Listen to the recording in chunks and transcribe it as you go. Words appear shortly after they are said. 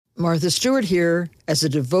Martha Stewart here. As a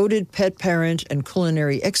devoted pet parent and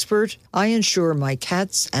culinary expert, I ensure my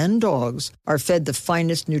cats and dogs are fed the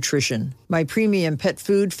finest nutrition. My premium pet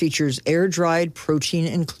food features air-dried protein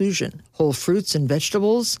inclusion, whole fruits and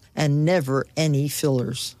vegetables, and never any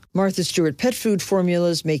fillers. Martha Stewart pet food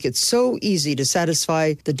formulas make it so easy to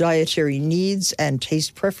satisfy the dietary needs and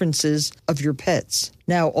taste preferences of your pets.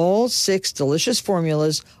 Now all 6 delicious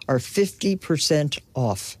formulas are 50%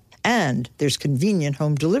 off. And there's convenient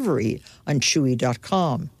home delivery on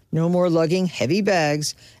Chewy.com. No more lugging heavy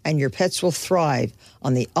bags, and your pets will thrive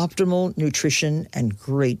on the optimal nutrition and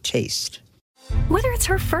great taste. Whether it's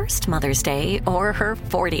her first Mother's Day or her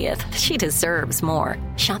 40th, she deserves more.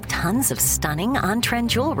 Shop tons of stunning on-trend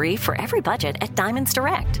jewelry for every budget at Diamonds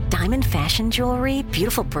Direct. Diamond fashion jewelry,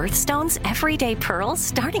 beautiful birthstones, everyday pearls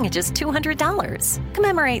starting at just $200.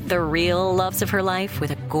 Commemorate the real loves of her life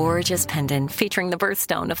with a gorgeous pendant featuring the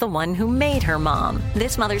birthstone of the one who made her mom.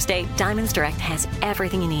 This Mother's Day, Diamonds Direct has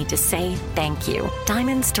everything you need to say thank you.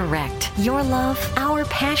 Diamonds Direct. Your love, our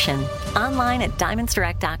passion. Online at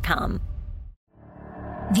diamondsdirect.com.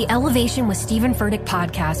 The Elevation with Stephen Furtick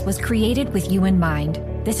podcast was created with you in mind.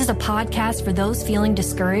 This is a podcast for those feeling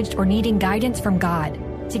discouraged or needing guidance from God.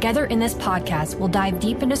 Together in this podcast, we'll dive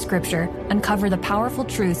deep into Scripture, uncover the powerful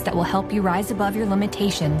truths that will help you rise above your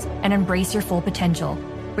limitations and embrace your full potential.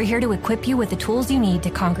 We're here to equip you with the tools you need to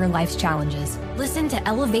conquer life's challenges. Listen to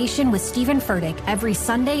Elevation with Stephen Furtick every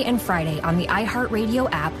Sunday and Friday on the iHeartRadio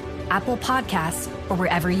app, Apple Podcasts, or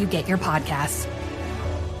wherever you get your podcasts.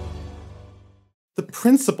 The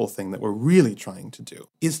principal thing that we're really trying to do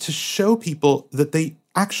is to show people that they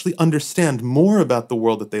actually understand more about the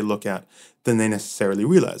world that they look at than they necessarily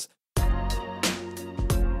realize.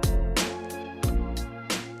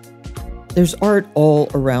 There's art all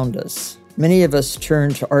around us. Many of us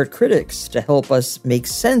turn to art critics to help us make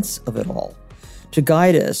sense of it all, to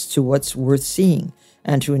guide us to what's worth seeing,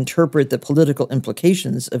 and to interpret the political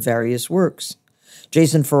implications of various works.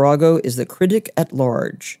 Jason Farago is the critic at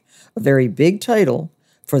large, a very big title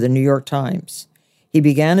for the New York Times. He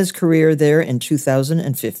began his career there in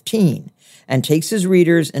 2015 and takes his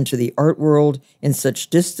readers into the art world in such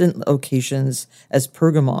distant locations as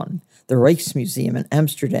Pergamon, the Rijksmuseum in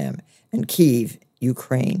Amsterdam, and Kyiv,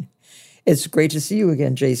 Ukraine. It's great to see you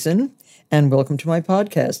again, Jason, and welcome to my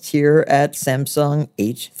podcast here at Samsung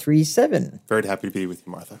 837. Very happy to be with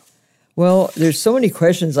you, Martha. Well, there's so many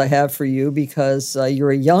questions I have for you because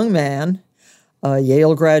you're a young man,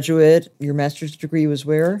 Yale graduate. Your master's degree was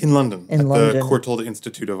where? In London, in at London. the Courtauld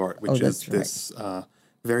Institute of Art, which is right. this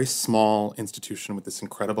very small institution with this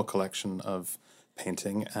incredible collection of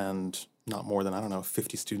painting and not more than,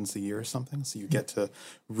 50 students a year or something. So you get to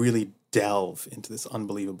really delve into this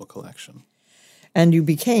unbelievable collection. And you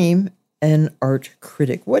became an art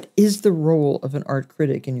critic. What is the role of an art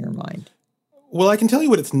critic in your mind? Well, I can tell you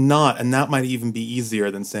what it's not, and that might even be easier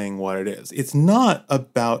than saying what it is. It's not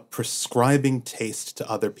about prescribing taste to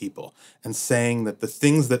other people and saying that the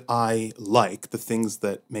things that I like, the things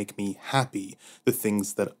that make me happy, the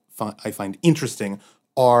things that I find interesting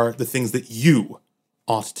are the things that you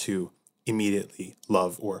ought to immediately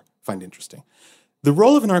love or find interesting. The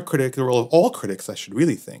role of an art critic, the role of all critics, I should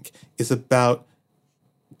really think, is about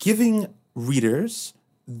giving readers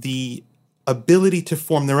the ability to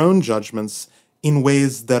form their own judgments in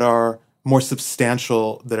ways that are more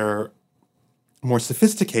substantial, that are more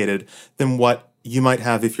sophisticated than what you might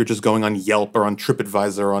have if you're just going on Yelp or on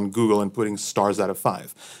TripAdvisor or on Google and putting stars out of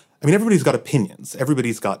 5. I mean, everybody's got opinions.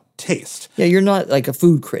 Everybody's got taste. Yeah, you're not like a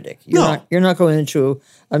food critic. You're not going into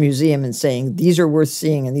a museum and saying, these are worth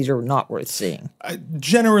seeing and these are not worth seeing.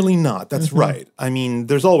 Generally not. That's right. I mean,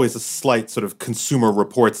 there's always a slight sort of consumer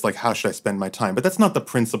reports like, how should I spend my time? But that's not the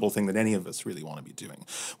principal thing that any of us really want to be doing.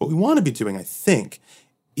 What we want to be doing, I think,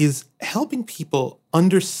 is helping people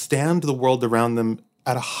understand the world around them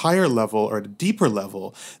at a higher level or at a deeper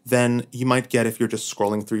level than you might get if you're just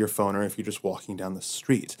scrolling through your phone or if you're just walking down the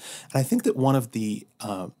street. And I think that one of the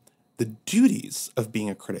duties of being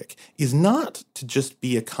a critic is not to just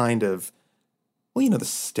be a kind of, the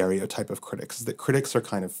stereotype of critics is that critics are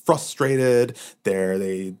kind of frustrated.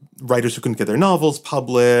 They're writers who couldn't get their novels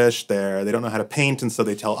published. They don't know how to paint, and so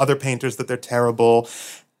they tell other painters that they're terrible.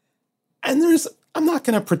 And I'm not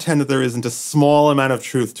going to pretend that there isn't a small amount of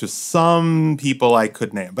truth to some people I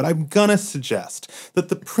could name, but I'm going to suggest that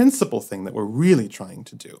the principal thing that we're really trying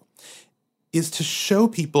to do is to show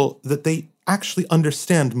people that they actually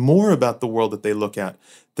understand more about the world that they look at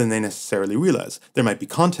than they necessarily realize. There might be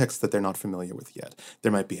context that they're not familiar with yet.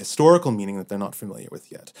 There might be historical meaning that they're not familiar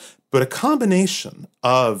with yet. But a combination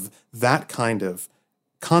of that kind of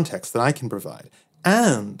context that I can provide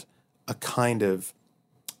and a kind of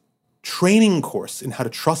training course in how to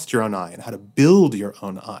trust your own eye and how to build your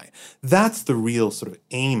own eye. That's the real sort of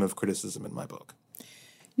aim of criticism in my book.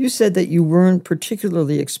 You said that you weren't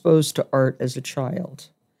particularly exposed to art as a child.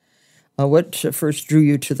 What first drew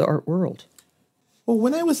you to the art world? Well,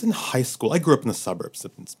 when I was in high school, I grew up in the suburbs,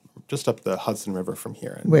 just up the Hudson River from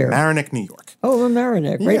here, in Where? Mamaroneck, New York. Oh,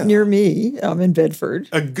 Mamaroneck, right near me. I'm in Bedford.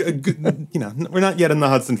 We're not yet in the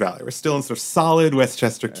Hudson Valley. We're still in sort of solid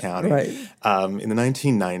Westchester County, Right. In the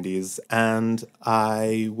 1990s. And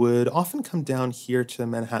I would often come down here to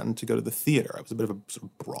Manhattan to go to the theater. I was a bit of a sort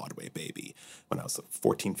of Broadway baby when I was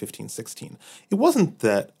 14, 15, 16. It wasn't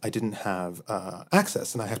that I didn't have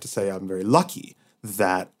access, and I have to say I'm very lucky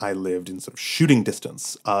that I lived in sort of shooting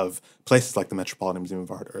distance of places like the Metropolitan Museum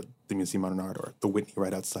of Art or the Museum of Modern Art or the Whitney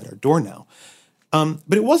right outside our door now.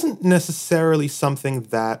 But it wasn't necessarily something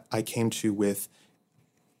that I came to with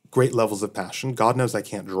great levels of passion. God knows I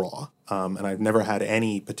can't draw, and I've never had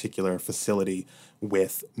any particular facility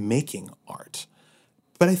with making art.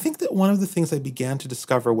 But I think that one of the things I began to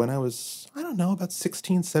discover when I was, about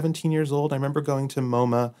 16, 17 years old, I remember going to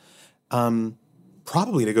MoMA,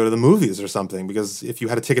 probably to go to the movies or something, because if you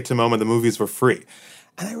had a ticket to MoMA, the movies were free.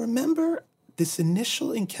 And I remember this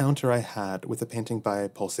initial encounter I had with a painting by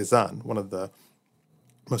Paul Cézanne, one of the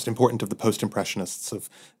most important of the post-impressionists of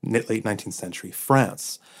late 19th century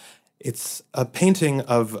France. It's a painting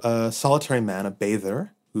of a solitary man, a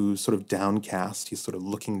bather, who's sort of downcast. He's sort of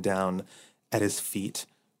looking down at his feet,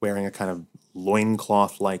 wearing a kind of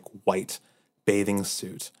loincloth-like white bathing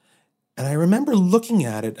suit. And I remember looking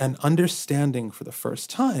at it and understanding for the first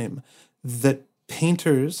time that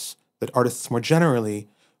painters, that artists more generally,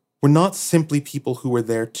 were not simply people who were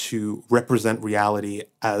there to represent reality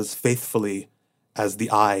as faithfully as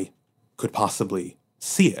the eye could possibly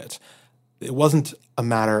see it. It wasn't a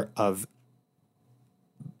matter of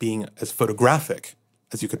being as photographic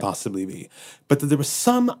as you could possibly be, but that there was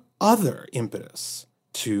some other impetus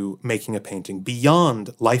to making a painting beyond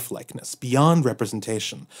lifelikeness, beyond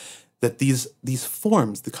representation, that these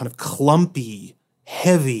forms, the kind of clumpy,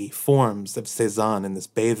 heavy forms of Cézanne in this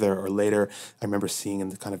bather, or later I remember seeing in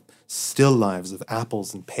the kind of still lives of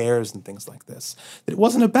apples and pears and things like this, that it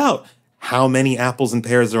wasn't about how many apples and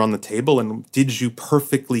pears are on the table and did you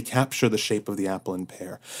perfectly capture the shape of the apple and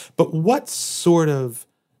pear, but what sort of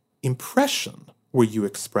impression were you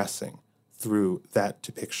expressing through that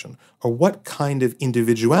depiction, or what kind of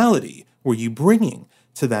individuality were you bringing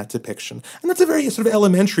to that depiction? And that's a very sort of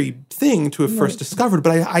elementary thing to have first discovered,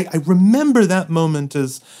 but I remember that moment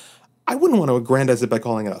as, I wouldn't want to aggrandize it by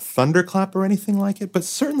calling it a thunderclap or anything like it, but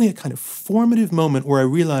certainly a kind of formative moment where I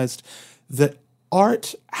realized that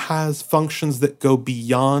art has functions that go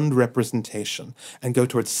beyond representation and go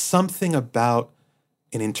towards something about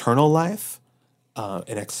an internal life,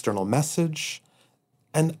 an external message.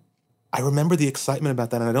 And I remember the excitement about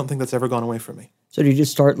that, and I don't think that's ever gone away from me. So did you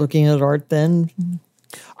start looking at art then?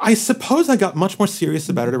 I suppose I got much more serious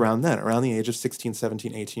about it around the age of 16,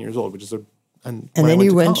 17, 18 years old, which is and then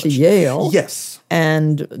you went to Yale. Yes.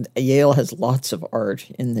 And Yale has lots of art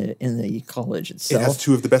in the college itself. It has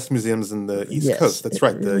two of the best museums in the East Coast. That's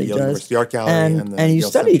right, really the Yale does. University Art Gallery and the And you Yale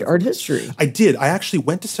studied Center. art history. I did. I actually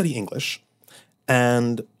went to study English.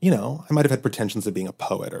 And, I might have had pretensions of being a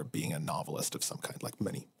poet or being a novelist of some kind, like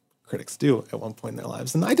many critics do at one point in their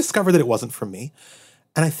lives. And I discovered that it wasn't for me.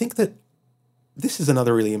 And I think that this is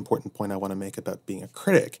another really important point I want to make about being a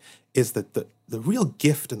critic, is that the real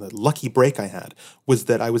gift and the lucky break I had was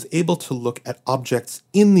that I was able to look at objects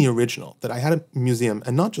in the original, that I had a museum,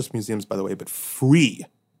 and not just museums, by the way, but free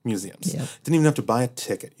museums. Yeah. Didn't even have to buy a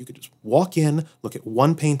ticket. You could just walk in, look at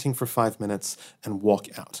one painting for 5 minutes, and walk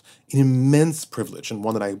out. An immense privilege, and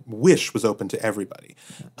one that I wish was open to everybody.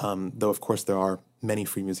 Though, of course, there are many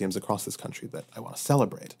free museums across this country that I want to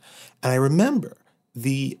celebrate. And I remember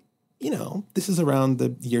this is around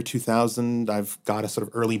the year 2000. I've got a sort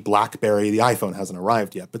of early BlackBerry. The iPhone hasn't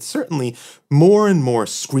arrived yet, but certainly more and more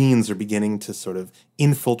screens are beginning to sort of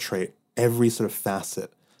infiltrate every sort of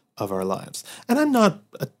facet of our lives. And I'm not,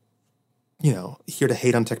 here to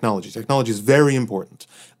hate on technology. Technology is very important,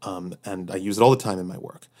 and I use it all the time in my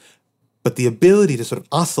work. But the ability to sort of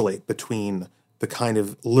oscillate between the kind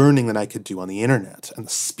of learning that I could do on the internet and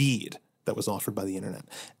the speed that was offered by the internet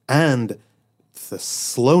and the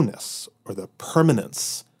slowness or the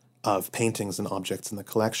permanence of paintings and objects in the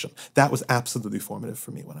collection, that was absolutely formative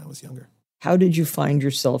for me when I was younger. How did you find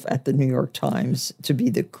yourself at the New York Times to be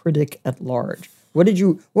the critic at large? What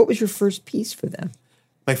was your first piece for them?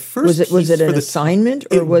 My first was it an assignment,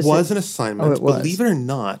 or was it? It was an assignment. Oh, it was. Believe it or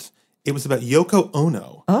not, it was about Yoko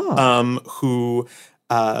Ono, who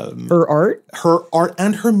Her art? Her art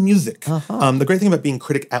and her music. The great thing about being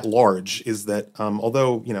critic at large is that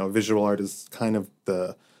although, visual art is kind of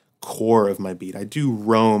the core of my beat, I do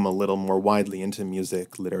roam a little more widely into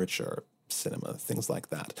music, literature, cinema, things like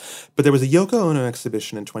that. But there was a Yoko Ono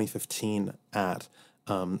exhibition in 2015 at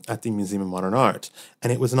the Museum of Modern Art,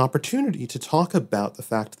 and it was an opportunity to talk about the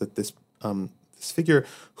fact that this figure,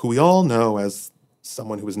 who we all know as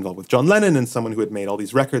someone who was involved with John Lennon and someone who had made all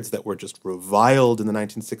these records that were just reviled in the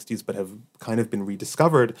 1960s but have kind of been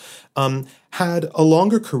rediscovered, had a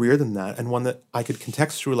longer career than that, and one that I could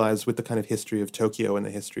contextualize with the kind of history of Tokyo and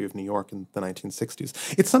the history of New York in the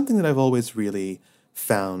 1960s. It's something that I've always really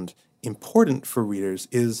found important for readers,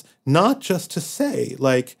 is not just to say,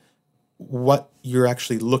 like, what you're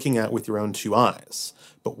actually looking at with your own two eyes,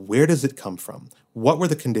 but where does it come from? What were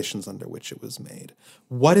the conditions under which it was made?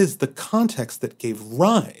 What is the context that gave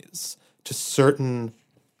rise to certain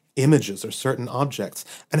images or certain objects?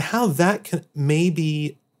 And how that can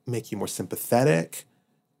maybe make you more sympathetic,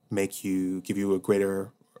 give you a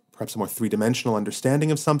greater, perhaps a more three-dimensional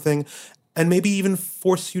understanding of something, and maybe even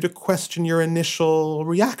force you to question your initial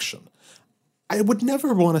reaction. I would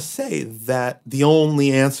never want to say that the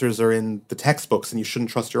only answers are in the textbooks and you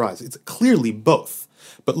shouldn't trust your eyes. It's clearly both.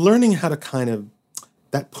 But learning how to kind of,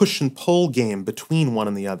 that push and pull game between one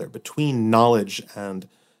and the other, between knowledge and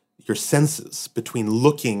your senses, between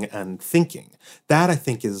looking and thinking, that I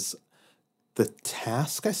think is the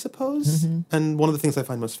task, I suppose, and one of the things I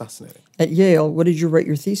find most fascinating. At Yale, what did you write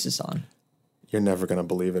your thesis on? You're never going to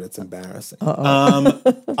believe it. It's embarrassing.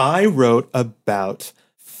 I wrote about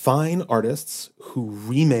fine artists who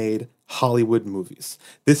remade Hollywood movies.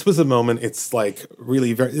 This was a moment, it's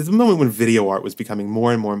a moment when video art was becoming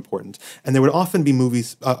more and more important. And there would often be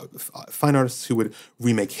fine artists who would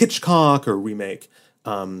remake Hitchcock or remake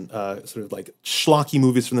sort of like schlocky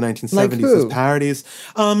movies from the 1970s as parodies.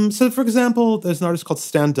 So, for example, there's an artist called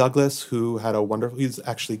Stan Douglas who had he's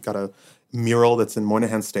actually got a mural that's in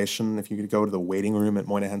Moynihan Station. If you could go to the waiting room at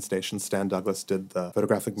Moynihan Station, Stan Douglas did the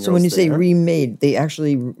photographic murals. So when you say remade, they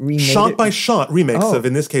actually remade shot by shot remakes of,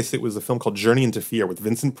 in this case, it was a film called Journey into Fear with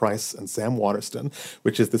Vincent Price and Sam Waterston,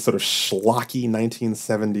 which is this sort of schlocky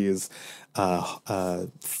 1970s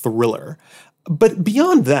thriller. But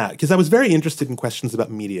beyond that, because I was very interested in questions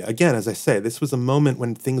about media, again, as I say, this was a moment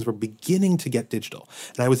when things were beginning to get digital.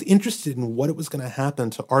 And I was interested in what it was going to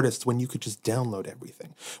happen to artists when you could just download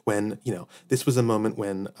everything. When, this was a moment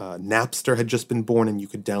when Napster had just been born and you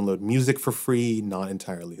could download music for free, not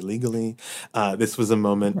entirely legally. This was a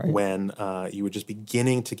moment when you were just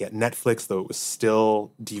beginning to get Netflix, though it was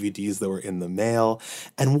still DVDs that were in the mail.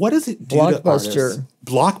 And what does it do to artists?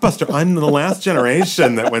 Blockbuster. I'm the last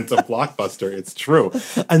generation that went to Blockbuster. It's true.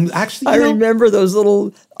 And actually, I remember those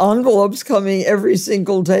little envelopes coming every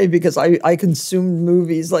single day because I consumed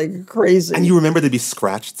movies like crazy. And you remember they'd be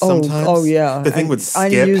scratched sometimes? Oh yeah. The thing would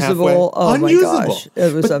skip unusable. halfway. Oh unusable. My gosh.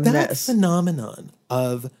 It was a that mess. Phenomenon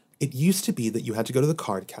of, it used to be that you had to go to the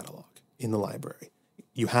card catalog in the library.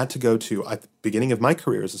 You had to go to, at the beginning of my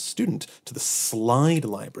career as a student, to the slide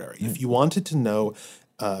library. If you wanted to know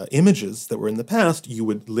images that were in the past, you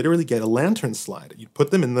would literally get a lantern slide. You'd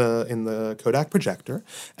put them in the Kodak projector,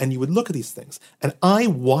 and you would look at these things. And I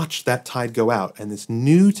watched that tide go out, and this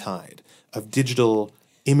new tide of digital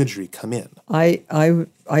imagery come in. I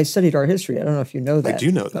studied art history. I don't know if you know that. I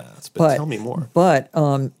do know that, but tell me more. But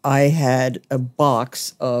I had a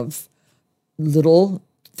box of little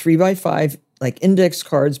 3x5 like index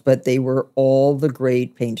cards, but they were all the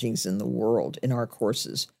great paintings in the world in our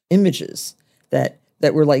courses. Images that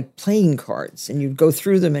were like playing cards, and you'd go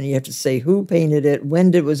through them and you have to say who painted it,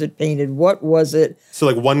 when was it painted, what was it. So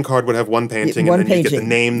like one card would have one painting, and then you get the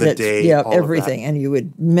name, the date, all everything. And you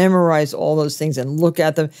would memorize all those things and look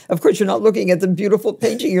at them. Of course, you're not looking at the beautiful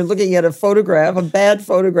painting, you're looking at a bad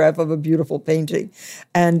photograph of a beautiful painting.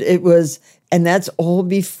 And that's all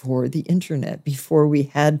before the internet, before we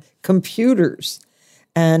had computers.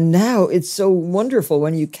 And now it's so wonderful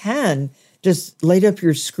when you can just light up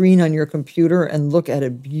your screen on your computer and look at a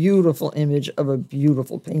beautiful image of a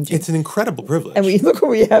beautiful painting. It's an incredible privilege. And look what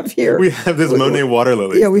we have here. We have this Monet water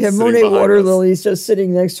lily. Yeah, we have Monet water lilies just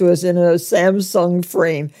sitting next to us in a Samsung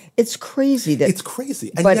frame. It's crazy. It's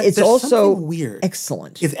crazy. And but it's also weird.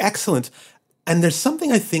 Excellent. It's excellent. And there's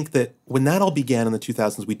something I think that when that all began in the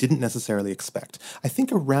 2000s, we didn't necessarily expect. I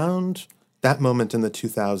think around that moment in the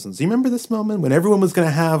 2000s. You remember this moment when everyone was going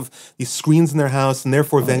to have these screens in their house and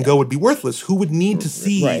therefore Van Gogh would be worthless? Who would need to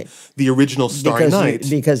see the original Starry Night?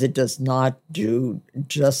 Because it does not do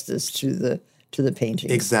justice to the painting.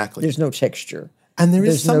 Exactly. There's no texture. And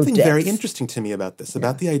there's something very interesting to me about this,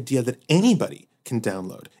 about the idea that anybody can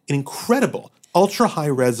download an incredible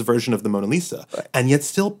ultra-high-res version of the Mona Lisa. Right. And yet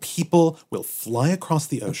still people will fly across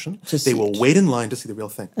the ocean. They will wait in line to see the real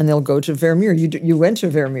thing. And they'll go to Vermeer. You went to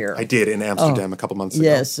Vermeer. I did, in Amsterdam a couple months ago.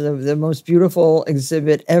 Yes, the most beautiful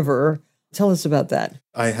exhibit ever. Tell us about that.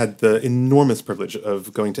 I had the enormous privilege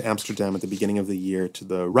of going to Amsterdam at the beginning of the year to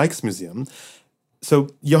the Rijksmuseum.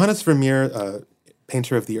 So Johannes Vermeer,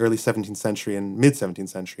 painter of the early 17th century and mid-17th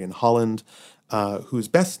century in Holland, who's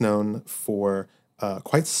best known for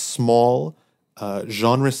quite small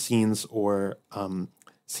genre scenes or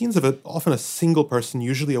scenes of often a single person,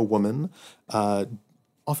 usually a woman,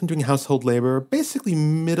 often doing household labor, basically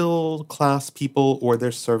middle-class people or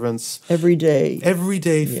their servants.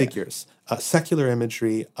 Everyday figures. Secular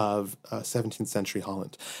imagery of 17th century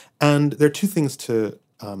Holland. And there are two things to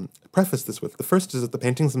preface this with. The first is that the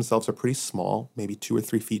paintings themselves are pretty small, maybe 2 or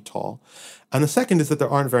 3 feet tall. And the second is that there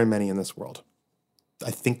aren't very many in this world.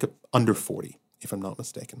 I think under 40, if I'm not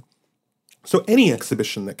mistaken. So any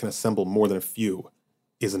exhibition that can assemble more than a few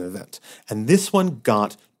is an event. And this one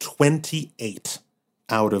got 28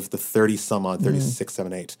 out of the 30-some-odd, 36,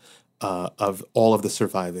 7, 8 of all of the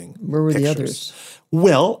surviving Where were pictures. The others?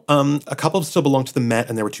 Well, a couple still belong to the Met,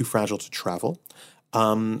 and they were too fragile to travel.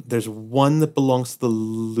 There's one that belongs to the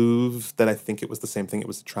Louvre that I think it was the same thing. It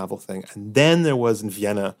was a travel thing. And then there was in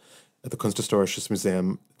Vienna at the Kunsthistorisches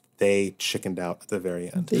Museum. They chickened out at the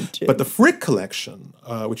very end. They did. But the Frick collection,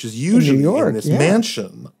 which is usually in, New York, in this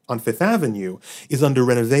mansion on Fifth Avenue, is under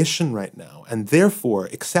renovation right now. And therefore,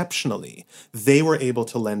 exceptionally, they were able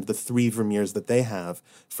to lend the 3 Vermeers that they have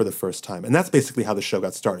for the first time. And that's basically how the show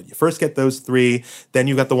got started. You first get those 3, then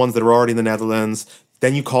you got the ones that are already in the Netherlands,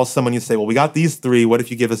 then you call someone, you say, well, we got these 3, what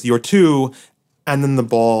if you give us your 2? And then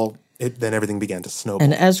then everything began to snowball.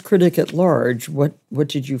 And as critic at large, what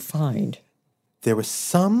did you find? There was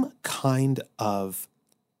some kind of,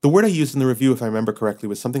 the word I used in the review, if I remember correctly,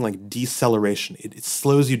 was something like deceleration. It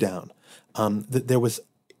slows you down.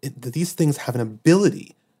 These things have an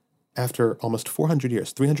ability, after almost 400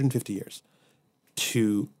 years, 350 years,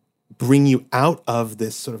 to bring you out of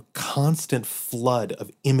this sort of constant flood of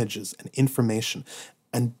images and information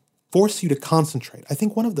and force you to concentrate. I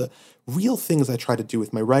think one of the real things I try to do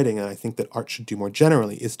with my writing, and I think that art should do more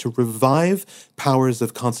generally, is to revive powers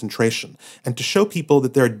of concentration and to show people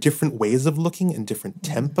that there are different ways of looking and different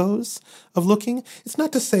tempos of looking. It's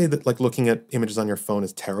not to say that looking at images on your phone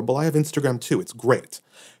is terrible. I have Instagram too. It's great.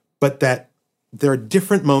 But that there are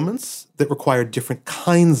different moments that require different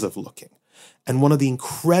kinds of looking. And one of the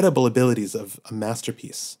incredible abilities of a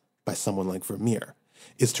masterpiece by someone like Vermeer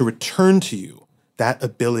is to return to you that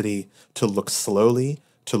ability to look slowly,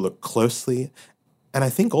 to look closely, and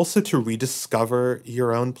I think also to rediscover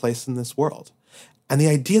your own place in this world. And the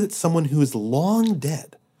idea that someone who is long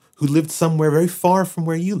dead, who lived somewhere very far from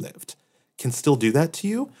where you lived, can still do that to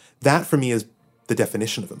you, that for me is the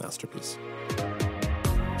definition of a masterpiece.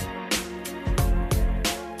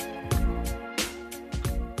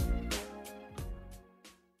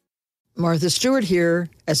 Martha Stewart here.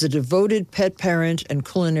 As a devoted pet parent and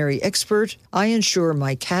culinary expert, I ensure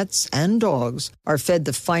my cats and dogs are fed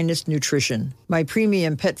the finest nutrition. My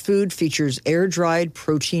premium pet food features air-dried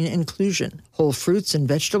protein inclusion, whole fruits and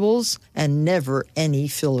vegetables, and never any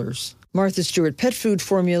fillers. Martha Stewart pet food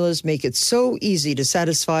formulas make it so easy to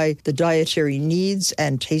satisfy the dietary needs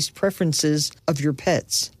and taste preferences of your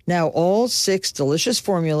pets. Now all 6 delicious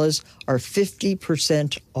formulas are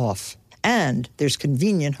 50% off. And there's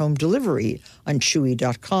convenient home delivery on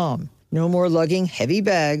Chewy.com. No more lugging heavy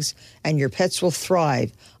bags, and your pets will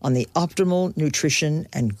thrive on the optimal nutrition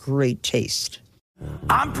and great taste.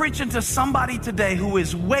 I'm preaching to somebody today who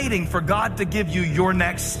is waiting for God to give you your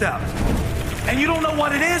next step. And you don't know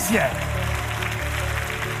what it is yet.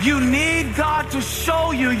 You need God to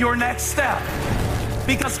show you your next step.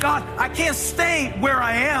 Because God, I can't stay where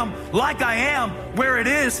I am, like I am, where it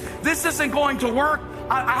is. This isn't going to work.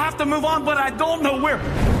 I have to move on, but I don't know where.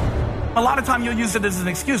 A lot of time you'll use it as an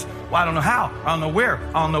excuse. Well, I don't know how. I don't know where.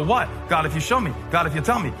 I don't know what. God, if you show me. God, if you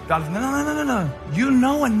tell me. God, no. You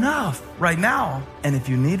know enough right now. And if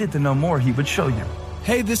you needed to know more, he would show you.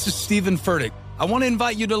 Hey, this is Stephen Furtick. I want to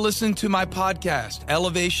invite you to listen to my podcast,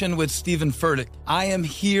 Elevation with Stephen Furtick. I am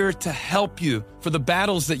here to help you for the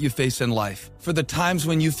battles that you face in life, for the times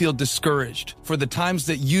when you feel discouraged, for the times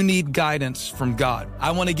that you need guidance from God. I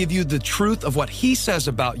want to give you the truth of what he says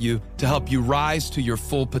about you to help you rise to your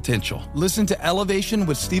full potential. Listen to Elevation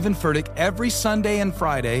with Stephen Furtick every Sunday and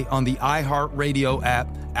Friday on the iHeartRadio app,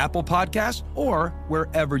 Apple Podcasts, or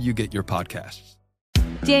wherever you get your podcasts.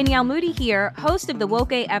 Danielle Moody here, host of the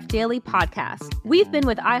Woke AF Daily podcast. We've been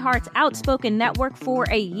with iHeart's Outspoken Network for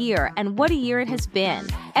a year, and what a year it has been.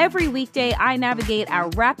 Every weekday, I navigate our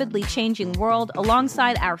rapidly changing world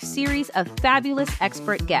alongside our series of fabulous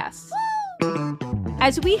expert guests.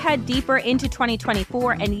 As we head deeper into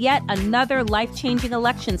 2024 and yet another life-changing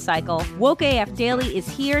election cycle, Woke AF Daily is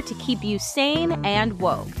here to keep you sane and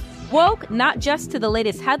woke. Woke not just to the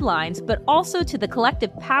latest headlines, but also to the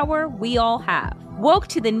collective power we all have. Woke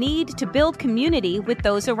to the need to build community with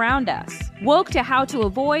those around us. Woke to how to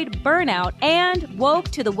avoid burnout, and woke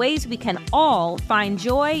to the ways we can all find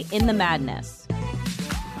joy in the madness.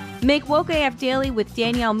 Make Woke AF Daily with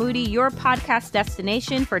Danielle Moody your podcast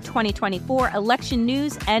destination for 2024 election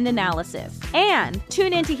news and analysis. And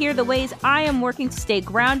tune in to hear the ways I am working to stay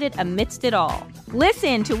grounded amidst it all.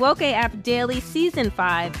 Listen to Woke AF Daily Season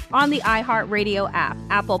 5 on the iHeartRadio app,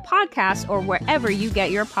 Apple Podcasts, or wherever you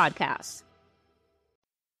get your podcasts.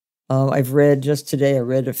 I've read just today, I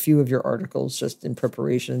read a few of your articles just in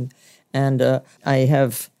preparation. And I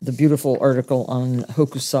have the beautiful article on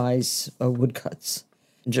Hokusai's woodcuts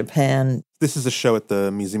in Japan. This is a show at the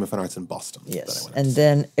Museum of Fine Arts in Boston. Yes. And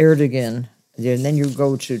then Erdogan. And then you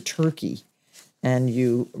go to Turkey and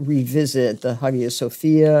you revisit the Hagia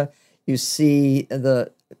Sophia. You see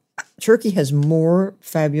Turkey has more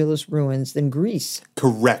fabulous ruins than Greece.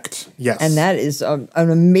 Correct. Yes. And that is an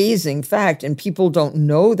amazing fact. And people don't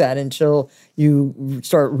know that until you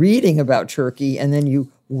start reading about Turkey and then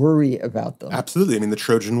you worry about them. Absolutely. I mean, the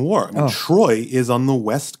Trojan War. I mean, Troy is on the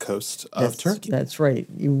west coast of Turkey. That's right.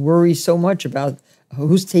 You worry so much about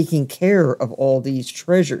who's taking care of all these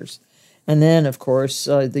treasures. And then, of course,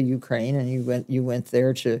 the Ukraine, and you went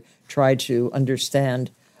there to try to understand,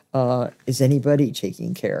 is anybody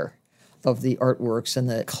taking care of the artworks and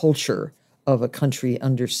the culture of a country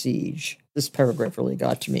under siege? This paragraph really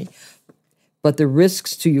got to me. But the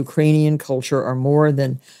risks to Ukrainian culture are more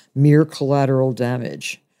than mere collateral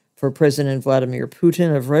damage. For President Vladimir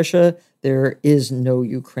Putin of Russia, there is no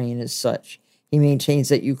Ukraine as such. He maintains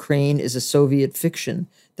that Ukraine is a Soviet fiction,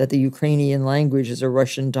 that the Ukrainian language is a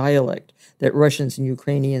Russian dialect, that Russians and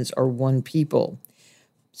Ukrainians are one people.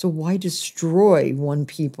 So why destroy one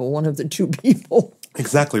people, one of the two people?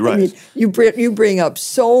 Exactly right. I mean, you bring up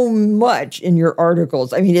so much in your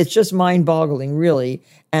articles. I mean, it's just mind-boggling, really.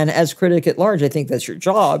 And as critic at large, I think that's your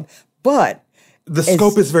job. But the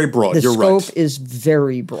scope is very broad. You're right. The scope is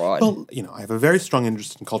very broad. Well, I have a very strong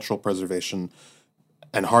interest in cultural preservation,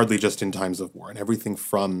 and hardly just in times of war, and everything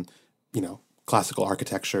from, classical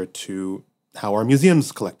architecture to how our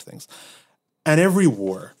museums collect things. And every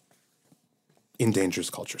war endangers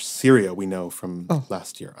culture. Syria, we know from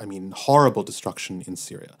last year. I mean, horrible destruction in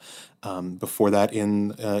Syria. Before that,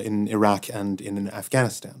 in Iraq and in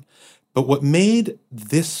Afghanistan. But what made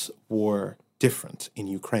this war different in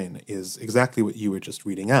Ukraine is exactly what you were just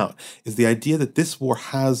reading out, is the idea that this war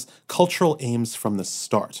has cultural aims from the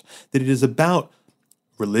start, that it is about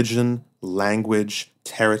religion, language,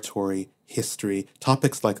 territory, history,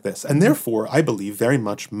 topics like this. And therefore, I believe very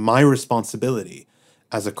much my responsibility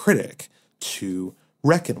as a critic to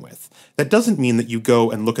reckon with. That doesn't mean that you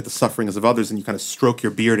go and look at the sufferings of others and you kind of stroke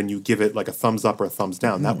your beard and you give it like a thumbs up or a thumbs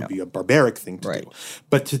down. That would be a barbaric thing to do.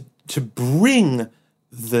 But to bring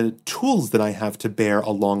the tools that I have to bear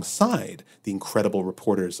alongside the incredible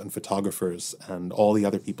reporters and photographers and all the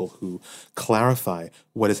other people who clarify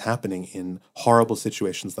what is happening in horrible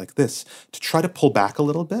situations like this, to try to pull back a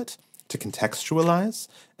little bit, to contextualize,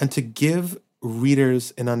 and to give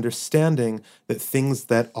readers an understanding that things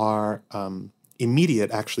that are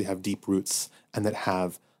immediate actually have deep roots and that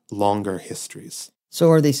have longer histories.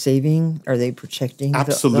 So are they saving? Are they protecting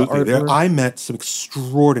Absolutely. the artwork? I met some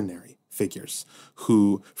extraordinary figures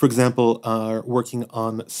who, for example, are working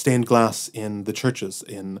on stained glass in the churches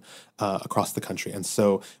across the country. And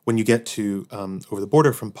so when you get to over the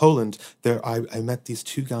border from Poland, I met these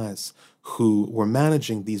two guys who were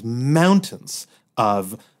managing these mountains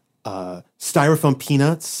of styrofoam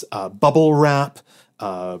peanuts, bubble wrap,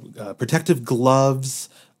 protective gloves,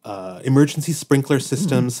 emergency sprinkler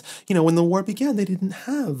systems. When the war began, they didn't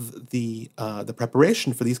have the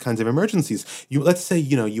preparation for these kinds of emergencies. Let's say,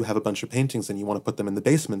 you have a bunch of paintings and you want to put them in the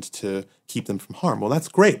basement to keep them from harm. Well, that's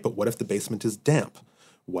great, but what if the basement is damp?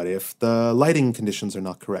 What if the lighting conditions are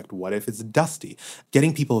not correct? What if it's dusty?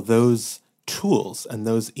 Getting people those tools and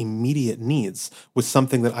those immediate needs was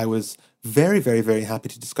something that I was very, very, very happy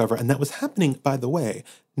to discover. And that was happening, by the way,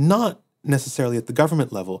 not necessarily at the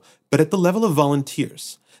government level, but at the level of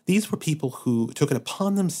volunteers. These were people who took it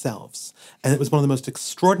upon themselves. And it was one of the most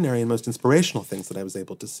extraordinary and most inspirational things that I was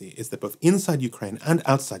able to see, is that both inside Ukraine and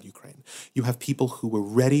outside Ukraine, you have people who were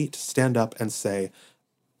ready to stand up and say,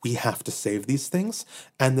 we have to save these things,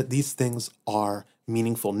 and that these things are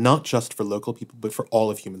meaningful, not just for local people, but for all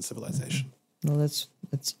of human civilization. Well, that's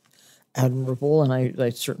admirable, and I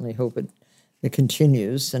certainly hope it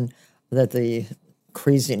continues and that the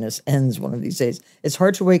craziness ends one of these days. It's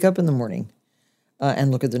hard to wake up in the morning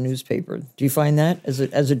and look at the newspaper. Do you find that as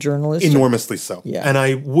a journalist? Enormously so. Yeah. And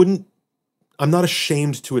I'm not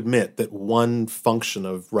ashamed to admit that one function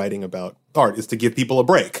of writing about art is to give people a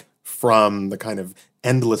break from the kind of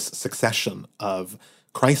endless succession of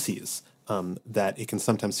crises that it can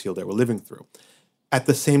sometimes feel that we're living through. At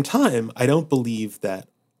the same time, I don't believe that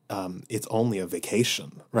it's only a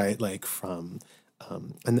vacation, right? Like from,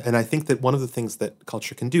 and I think that one of the things that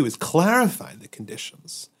culture can do is clarify the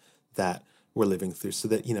conditions that we're living through, so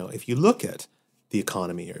that, if you look at the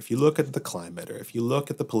economy, or if you look at the climate, or if you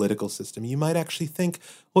look at the political system, you might actually think,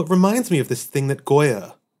 well, it reminds me of this thing that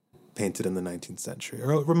Goya painted in the 19th century,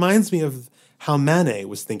 or it reminds me of how Manet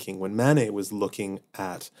was thinking when Manet was looking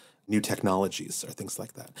at new technologies or things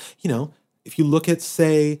like that. If you look at,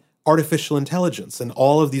 say, artificial intelligence and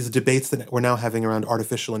all of these debates that we're now having around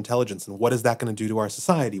artificial intelligence and what is that going to do to our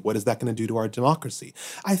society? What is that going to do to our democracy?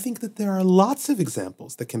 I think that there are lots of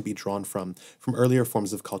examples that can be drawn from earlier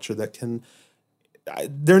forms of culture that can,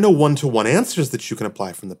 there are no one-to-one answers that you can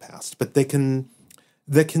apply from the past, but that can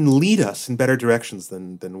lead us in better directions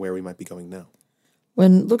than where we might be going now.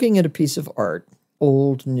 When looking at a piece of art,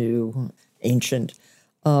 old, new, ancient,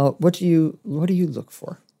 what do you look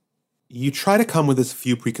for? You try to come with as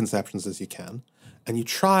few preconceptions as you can, and you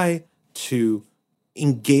try to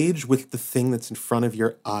engage with the thing that's in front of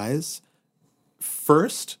your eyes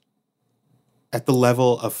first at the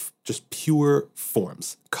level of just pure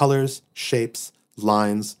forms, colors, shapes,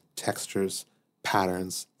 lines, textures,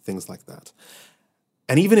 patterns, things like that.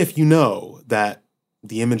 And even if you know that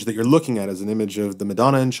the image that you're looking at is an image of the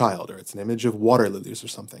Madonna and Child, or it's an image of water lilies or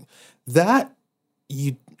something, that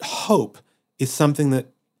you hope is something that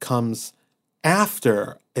comes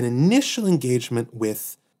after an initial engagement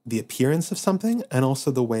with the appearance of something and also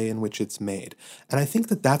the way in which it's made. And I think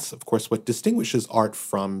that that's, of course, what distinguishes art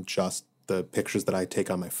from just the pictures that I take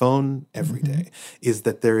on my phone every day, is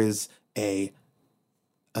that there is a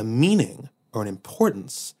meaning or an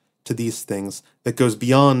importance to these things that goes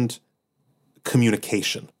beyond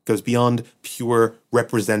communication, goes beyond pure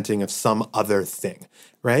representing of some other thing,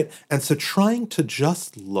 right? And so trying to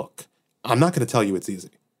just look, I'm not going to tell you it's easy,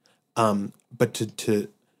 but to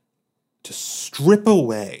strip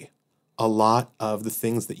away a lot of the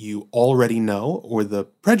things that you already know or the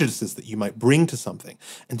prejudices that you might bring to something,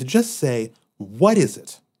 and to just say, what is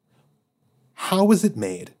it? How is it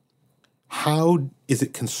made? How is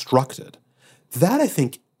it constructed? That, I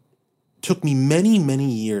think, took me many,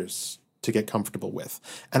 many years to get comfortable with.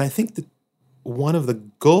 And I think that one of the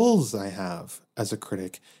goals I have as a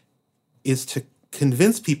critic is to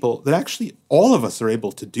convince people that actually all of us are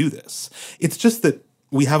able to do this. It's just that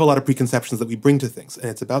we have a lot of preconceptions that we bring to things, and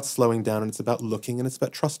it's about slowing down, and it's about looking, and it's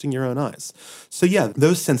about trusting your own eyes. So yeah,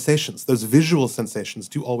 those sensations, those visual sensations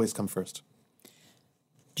do always come first.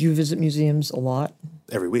 Do you visit museums a lot?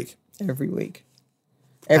 Every week. Every week.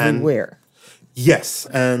 Everywhere. Yes,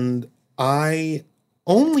 and I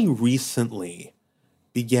only recently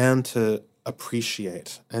began to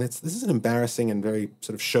appreciate, and this is an embarrassing and very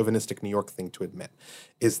sort of chauvinistic New York thing to admit,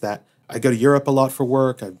 is that I go to Europe a lot for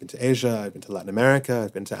work. I've been to Asia, I've been to Latin America,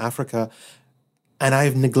 I've been to Africa, and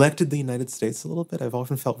I've neglected the United States a little bit. I've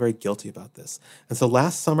often felt very guilty about this. And so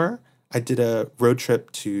last summer, I did a road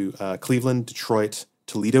trip to Cleveland, Detroit,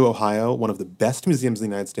 Toledo, Ohio. One of the best museums in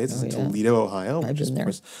the United States is in Toledo, Ohio, which is, of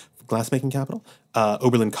course, glassmaking capital.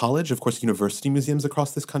 Oberlin College, of course, university museums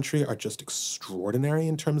across this country are just extraordinary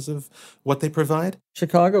in terms of what they provide.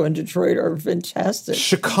 Chicago and Detroit are fantastic.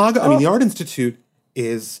 Chicago, I mean, the Art Institute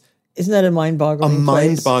is... Isn't that a mind-boggling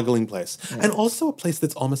place? A mind-boggling place. Yeah. And also a place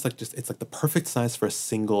that's almost like it's like the perfect size for a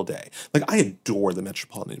single day. Like, I adore the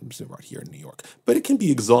Metropolitan Museum of Art here in New York, but it can be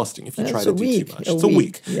exhausting if you try to do too much. It's a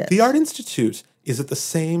week. Yes. The Art Institute is at the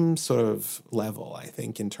same sort of level, I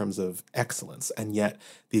think, in terms of excellence, and yet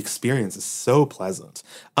the experience is so pleasant.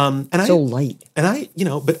 Light. And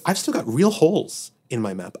but I've still got real holes in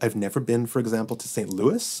my map. I've never been, for example, to St.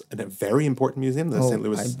 Louis, a very important museum, the St.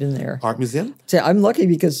 Louis I've been there. Art Museum. See, I'm lucky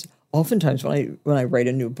because oftentimes when I write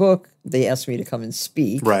a new book, they ask me to come and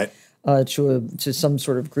speak to some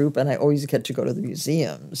sort of group, and I always get to go to the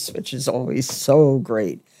museums, which is always so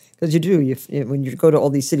great. Because when you go to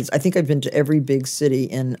all these cities, I think I've been to every big city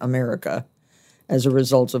in America as a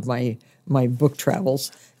result of my book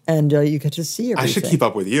travels, and you get to see everything. I should keep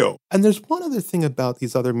up with you. And there's one other thing about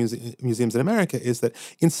these other museums in America is that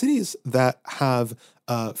in cities that have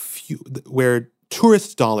where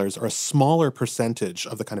tourist dollars are a smaller percentage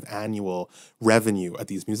of the kind of annual revenue at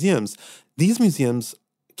these museums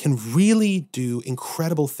can really do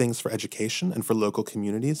incredible things for education and for local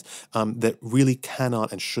communities that really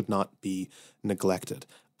cannot and should not be neglected.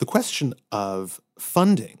 The question of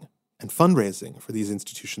funding and fundraising for these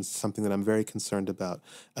institutions is something that I'm very concerned about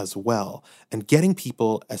as well. And getting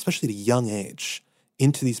people, especially at a young age,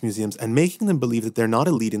 into these museums and making them believe that they're not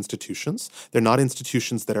elite institutions. They're not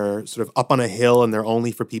institutions that are sort of up on a hill and they're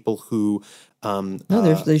only for people who...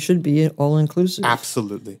 they should be all-inclusive.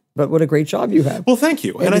 Absolutely. But what a great job you have. Well, thank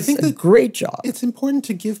you. And I think that great job. It's important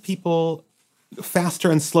to give people faster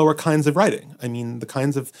and slower kinds of writing. I mean, the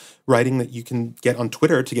kinds of writing that you can get on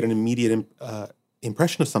Twitter to get an immediate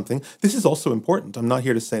impression of something. This is also important. I'm not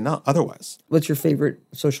here to say not otherwise. What's your favorite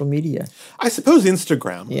social media? I suppose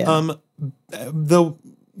Instagram. Yeah. Though,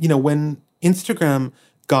 when Instagram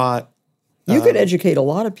got... You could educate a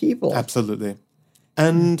lot of people. Absolutely.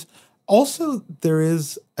 And also there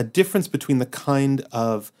is a difference between the kind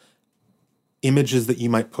of images that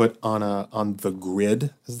you might put on the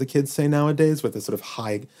grid, as the kids say nowadays, with a sort of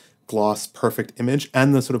high gloss, perfect image,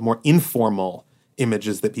 and the sort of more informal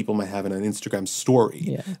images that people might have in an Instagram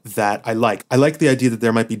story that I like. I like the idea that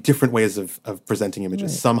there might be different ways of presenting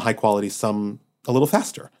images, some high quality, some a little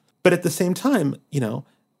faster. But at the same time,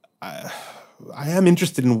 I am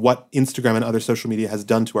interested in what Instagram and other social media has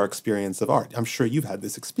done to our experience of art. I'm sure you've had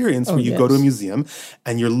this experience where you go to a museum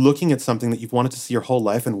and you're looking at something that you've wanted to see your whole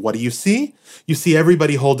life, and what do you see? You see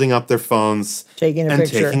everybody holding up their phones taking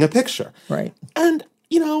a picture. Right. And,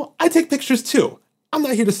 I take pictures too. I'm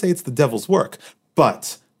not here to say it's the devil's work,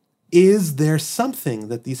 but is there something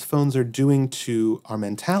that these phones are doing to our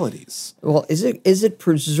mentalities? Well, is it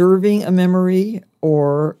preserving a memory,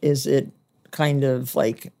 or is it kind of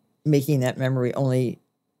like making that memory only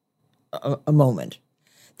a moment?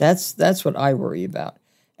 That's what I worry about.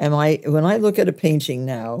 When I look at a painting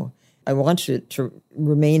now, I want it to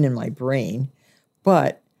remain in my brain,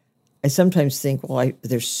 but I sometimes think,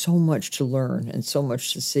 there's so much to learn and so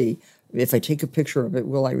much to see. If I take a picture of it,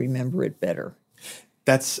 will I remember it better?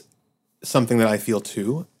 That's something that I feel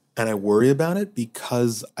too, and I worry about it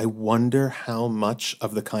because I wonder how much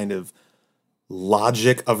of the kind of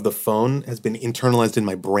logic of the phone has been internalized in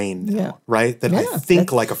my brain now, right? That I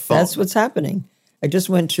think like a phone. That's what's happening. I just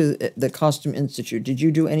went to the Costume Institute. Did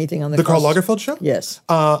you do anything on the Karl Lagerfeld show? Yes.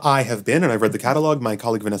 I have been, and I've read the catalog. My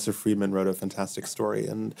colleague Vanessa Friedman wrote a fantastic story,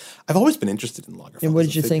 and I've always been interested in Lagerfeld. And what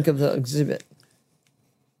did you think of the exhibit?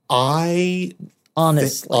 Honestly?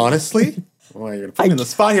 Well, you're going to put me in the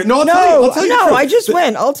spot here. No, I'll tell you. I just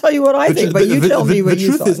went. I'll tell you what I think, but you tell me what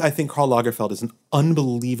you thought. The truth is, I think Karl Lagerfeld is an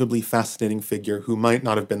unbelievably fascinating figure who might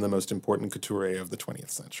not have been the most important couturier of the 20th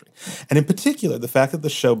century. And in particular, the fact that the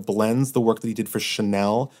show blends the work that he did for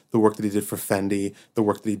Chanel, the work that he did for Fendi, the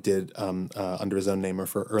work that he did under his own name or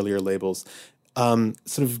for earlier labels,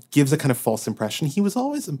 sort of gives a kind of false impression. He was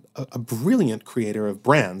always a brilliant creator of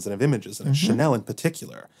brands and of images, and of Chanel in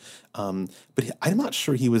particular. But I'm not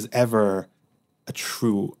sure he was ever a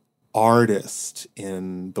true artist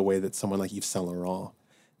in the way that someone like Yves Saint Laurent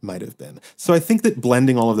might have been. So I think that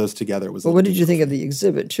blending all of those together was... Well, what did you think of the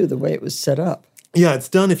exhibit, too, the way it was set up? Yeah, it's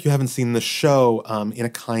done, if you haven't seen the show, in a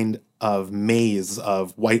kind of maze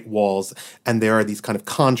of white walls, and there are these kind of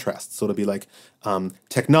contrasts. So it'll be like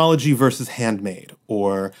technology versus handmade,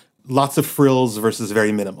 or lots of frills versus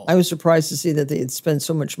very minimal. I was surprised to see that they had spent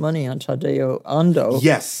so much money on Tadeo Ando.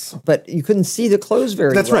 Yes. But you couldn't see the clothes very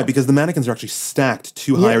well. That's right, because the mannequins are actually stacked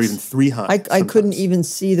 2 high or even 3 high. I couldn't even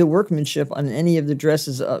see the workmanship on any of the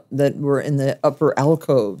dresses that were in the upper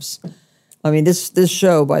alcoves. I mean, this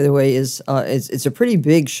show, by the way, it's a pretty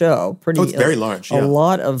big show. It's very large, A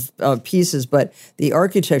lot of pieces, but the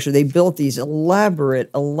architecture, they built these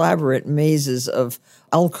elaborate mazes of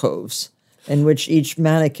alcoves in which each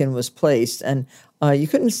mannequin was placed, and you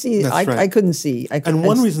couldn't see. I couldn't see. And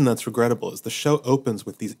one reason that's regrettable is the show opens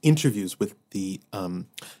with these interviews with the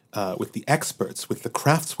experts, with the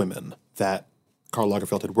craftswomen that Karl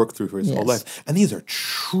Lagerfeld had worked through for his whole life, and these are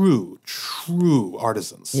true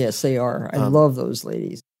artisans. Yes, they are. I love those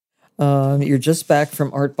ladies. You're just back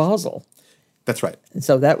from Art Basel. That's right. And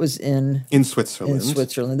so that was in Switzerland.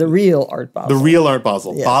 The real Art Basel. The real Art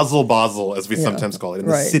Basel. Yeah. Basel, as we sometimes call it, in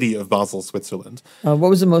the city of Basel, Switzerland. What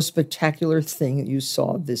was the most spectacular thing that you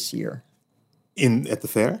saw this year? At the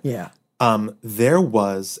fair? Yeah. There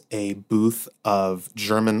was a booth of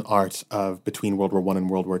German art of between World War I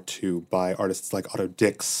and World War II by artists like Otto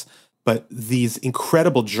Dix, but these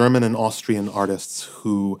incredible German and Austrian artists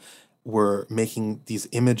who were making these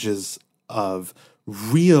images of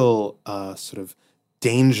real sort of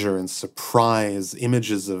danger and surprise,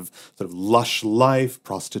 images of sort of lush life,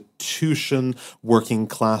 prostitution, working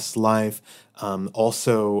class life,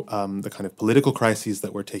 also the kind of political crises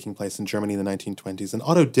that were taking place in Germany in the 1920s. And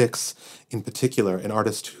Otto Dix, in particular, an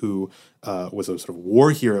artist who was a sort of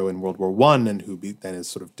war hero in World War I and who then is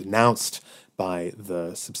sort of denounced by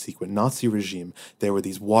the subsequent Nazi regime, there were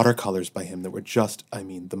these watercolors by him that were just, I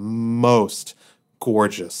mean, the most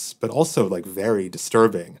gorgeous, but also like very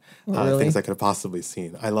disturbing things I could have possibly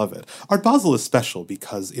seen. I love it. Art Basel is special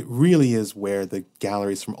because it really is where the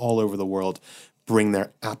galleries from all over the world bring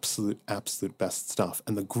their absolute best stuff.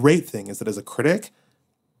 And the great thing is that as a critic,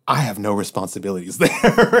 I have no responsibilities there.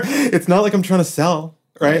 It's not like I'm trying to sell,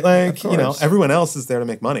 right? Like, you know, everyone else is there to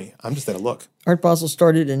make money. I'm just there to look. Art Basel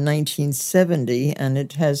started in 1970, and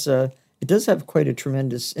it does have quite a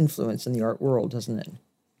tremendous influence in the art world, doesn't it?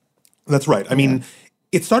 That's right. I mean,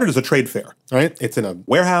 it started as a trade fair, right? It's in a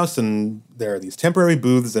warehouse, and there are these temporary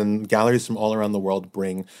booths, and galleries from all around the world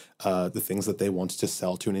bring the things that they want to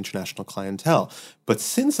sell to an international clientele. But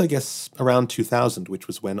since, I guess, around 2000, which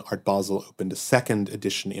was when Art Basel opened a second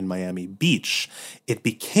edition in Miami Beach, it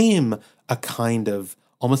became a kind of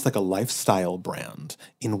almost like a lifestyle brand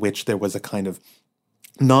in which there was a kind of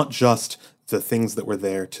not just the things that were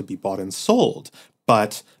there to be bought and sold,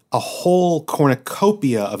 but a whole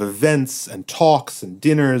cornucopia of events and talks and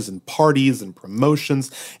dinners and parties and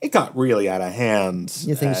promotions. It got really out of hand.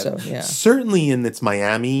 You think so, yeah. Certainly in its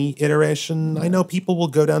Miami iteration, I know people will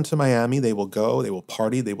go down to Miami, they will go, they will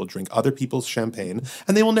party, they will drink other people's champagne,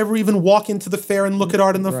 and they will never even walk into the fair and look at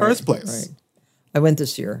art in the first place. Right. I went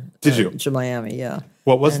this year. Did you? To Miami, yeah.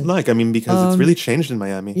 What was it like? I mean, because it's really changed in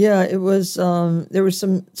Miami. Yeah, it was, there were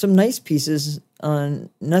some nice pieces,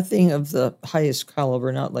 nothing of the highest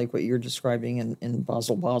caliber, not like what you're describing in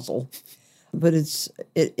Basel. But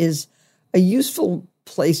it is a useful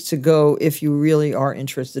place to go if you really are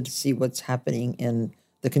interested to see what's happening in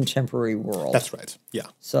the contemporary world. That's right, yeah.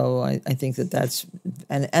 So I think that's,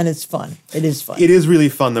 and it's fun. It is fun. It is really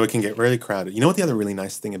fun, though it can get really crowded. You know what the other really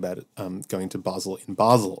nice thing about it, going to Basel in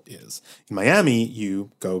Basel is? In Miami,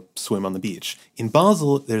 you go swim on the beach. In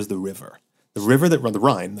Basel, there's the river. The river the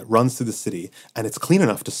Rhine, that runs through the city, and it's clean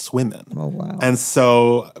enough to swim in. Oh, wow. And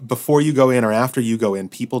so before you go in or after you go in,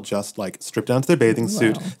 people just like strip down to their bathing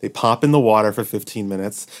suit, they pop in the water for 15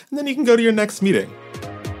 minutes, and then you can go to your next meeting.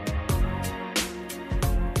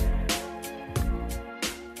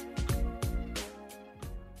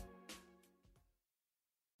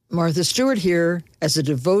 Martha Stewart here. As a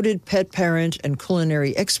devoted pet parent and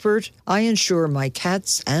culinary expert, I ensure my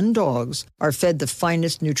cats and dogs are fed the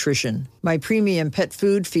finest nutrition. My premium pet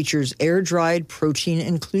food features air-dried protein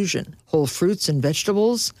inclusion, whole fruits and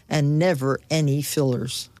vegetables, and never any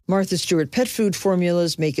fillers. Martha Stewart pet food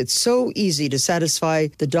formulas make it so easy to satisfy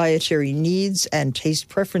the dietary needs and taste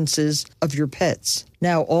preferences of your pets.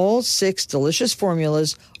 Now all 6 delicious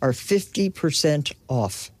formulas are 50%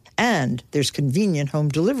 off. And there's convenient home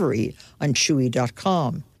delivery on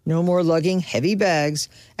Chewy.com. No more lugging heavy bags,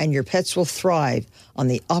 and your pets will thrive on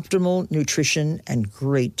the optimal nutrition and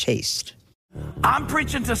great taste. I'm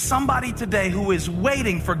preaching to somebody today who is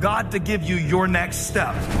waiting for God to give you your next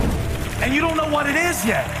step. And you don't know what it is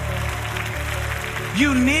yet.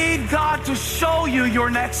 You need God to show you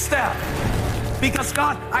your next step. Because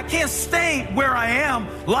God, I can't stay where I am,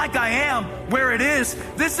 like I am, where it is.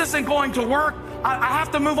 This isn't going to work. I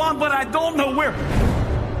have to move on, but I don't know where.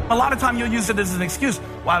 A lot of time you'll use it as an excuse.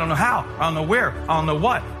 Well, I don't know how. I don't know where. I don't know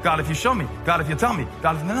what. God, if you show me. God, if you tell me.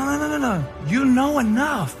 God, if... No. You know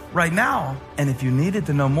enough right now. And if you needed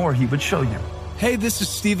to know more, he would show you. Hey, this is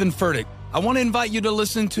Stephen Furtick. I want to invite you to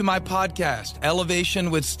listen to my podcast,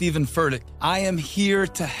 Elevation with Stephen Furtick. I am here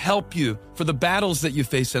to help you for the battles that you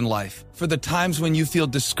face in life, for the times when you feel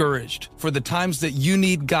discouraged, for the times that you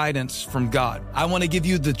need guidance from God. I want to give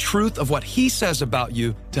you the truth of what he says about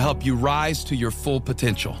you to help you rise to your full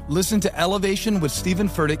potential. Listen to Elevation with Stephen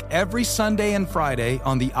Furtick every Sunday and Friday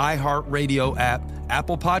on the iHeartRadio app,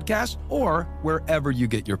 Apple Podcasts, or wherever you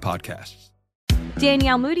get your podcasts.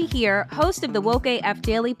 Danielle Moody here, host of the Woke AF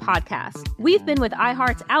Daily podcast. We've been with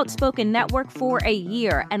iHeart's Outspoken Network for a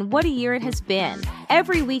year, and what a year it has been.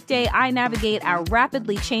 Every weekday, I navigate our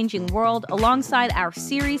rapidly changing world alongside our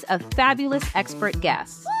series of fabulous expert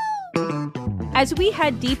guests. As we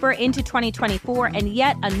head deeper into 2024 and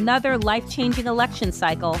yet another life-changing election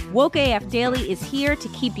cycle, Woke AF Daily is here to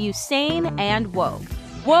keep you sane and woke.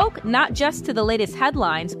 Woke not just to the latest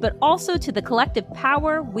headlines, but also to the collective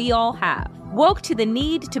power we all have. Woke to the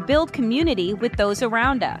need to build community with those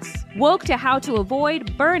around us. Woke to how to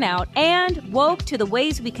avoid burnout, and woke to the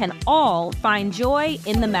ways we can all find joy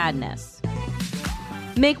in the madness.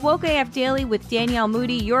 Make Woke AF Daily with Danielle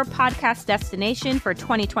Moody your podcast destination for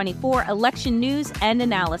 2024 election news and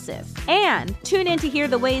analysis. And tune in to hear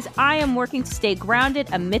the ways I am working to stay grounded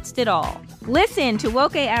amidst it all. Listen to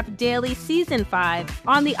Woke AF Daily Season 5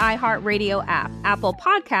 on the iHeartRadio app, Apple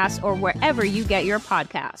Podcasts, or wherever you get your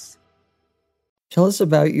podcasts. Tell us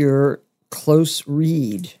about your close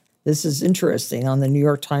read. This is interesting on the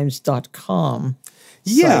NewYorkTimes.com.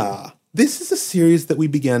 Yeah. Site. This is a series that we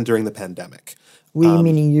began during the pandemic. We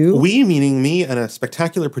meaning you? We meaning me and a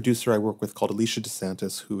spectacular producer I work with called Alicia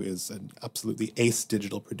DeSantis, who is an absolutely ace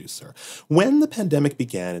digital producer. When the pandemic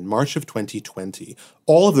began in March of 2020,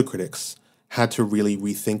 all of the critics had to really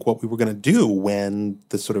rethink what we were going to do when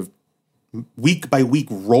the sort of week-by-week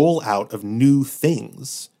rollout of new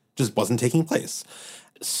things just wasn't taking place.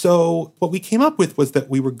 So what we came up with was that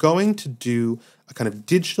we were going to do a kind of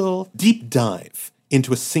digital deep dive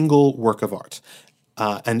into a single work of art.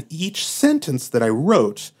 And each sentence that I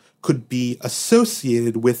wrote could be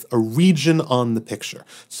associated with a region on the picture.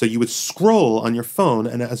 So you would scroll on your phone,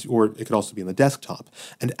 or it could also be on the desktop.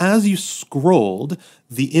 And as you scrolled,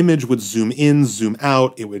 the image would zoom in, zoom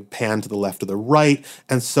out. It would pan to the left or the right.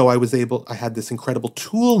 And so I had this incredible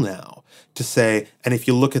tool now to say, and if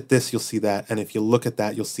you look at this, you'll see that. And if you look at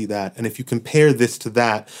that, you'll see that. And if you compare this to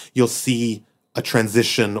that, you'll see a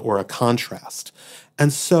transition or a contrast.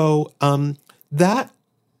 And so that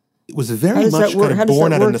was very much kind of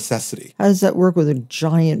born out of necessity. How does that work with a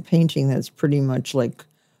giant painting that's pretty much like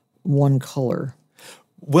one color?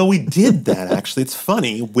 Well, we did that, actually. It's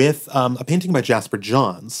funny, with a painting by Jasper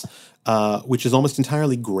Johns, which is almost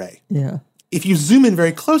entirely gray. Yeah. If you zoom in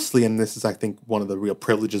very closely, and this is, I think, one of the real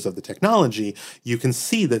privileges of the technology, you can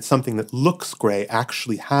see that something that looks gray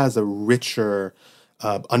actually has a richer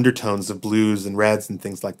undertones of blues and reds and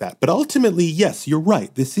things like that. But ultimately, yes, you're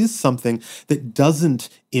right. This is something that doesn't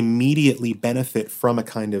immediately benefit from a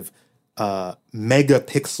kind of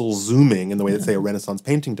megapixel zooming in the way that, say, a Renaissance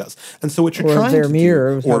painting does. And so what you're trying to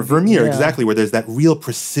do... Or Vermeer, exactly, where there's that real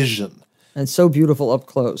precision. And so beautiful up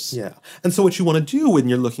close. Yeah. And so what you want to do when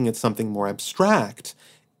you're looking at something more abstract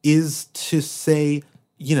is to say,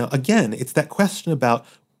 again, it's that question about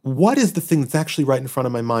what is the thing that's actually right in front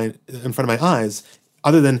of my mind, in front of my eyes,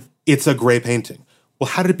 other than it's a gray painting. Well,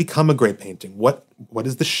 how did it become a gray painting? What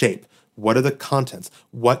is the shape? What are the contents?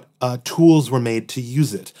 What tools were made to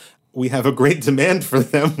use it? We have a great demand for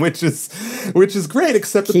them, which is great,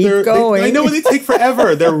 except that I know they take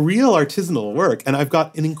forever. They're real artisanal work. And I've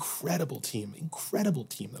got an incredible team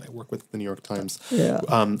that I work with at the New York Times,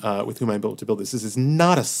 with whom I'm able to build this. This is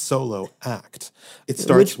not a solo act. It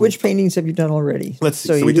starts Which paintings have you done already? Let's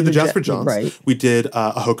see. So we did the Jasper Johns. Right. We did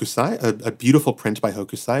a Hokusai, a beautiful print by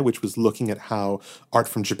Hokusai, which was looking at how art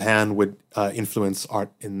from Japan would influence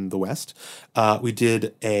art in the West. We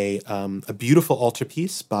did a beautiful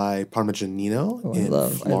altarpiece by Parmigianino in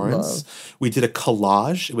Florence. We did a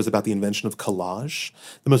collage. It was about the invention of collage.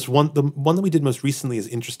 The one that we did most recently is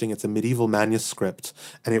interesting. It's a medieval manuscript,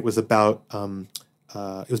 and it was about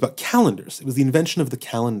calendars. It was the invention of the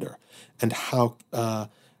calendar and how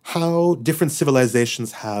different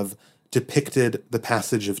civilizations have depicted the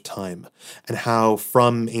passage of time, and how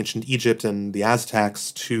from ancient Egypt and the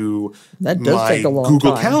Aztecs to my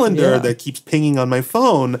Google Calendar that keeps pinging on my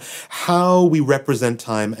phone, how we represent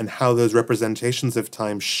time and how those representations of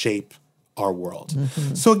time shape our world.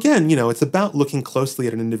 Mm-hmm. So again, it's about looking closely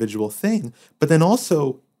at an individual thing, but then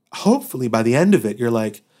also, hopefully by the end of it, you're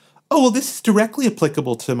like, oh, well, this is directly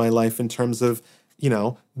applicable to my life in terms of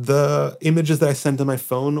the images that I send to my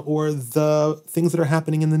phone or the things that are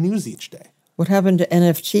happening in the news each day. What happened to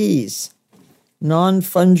NFTs?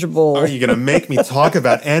 Non-fungible. Are you going to make me talk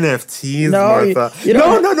about NFTs, no, Martha?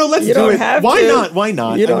 No, let's do it. Why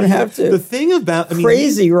not? You don't have to. The thing about...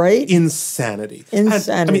 Crazy, right? Insanity.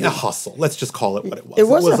 A hustle. Let's just call it what it was. It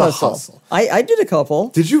was a hustle. I did a couple.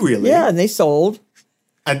 Did you really? Yeah, and they sold.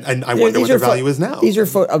 And I wonder what their value is now. These are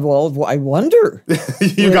I wonder.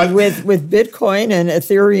 with Bitcoin and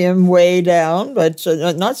Ethereum way down, but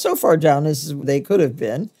not so far down as they could have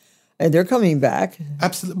been. And they're coming back.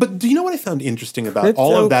 Absolutely. But do you know what I found interesting about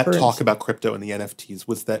all of that talk about crypto and the NFTs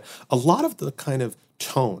was that a lot of the kind of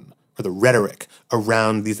tone or the rhetoric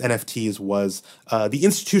around these NFTs was the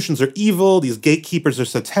institutions are evil, these gatekeepers are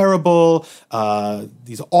so terrible,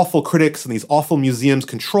 these awful critics and these awful museums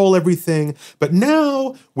control everything. But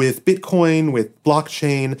now with Bitcoin, with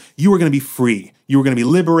blockchain, you are going to be free. You are going to be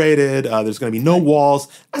liberated. There's going to be no walls.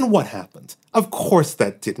 And what happened? Of course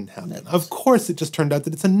that didn't happen. Of course it just turned out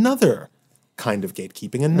that it's another kind of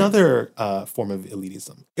gatekeeping, another form of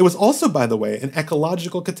elitism. It was also, by the way, an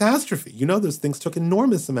ecological catastrophe. You know, those things took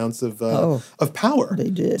enormous amounts of power. They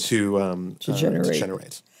did. To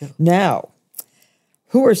generate. Yeah. Now,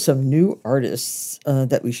 who are some new artists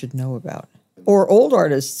that we should know about? Or old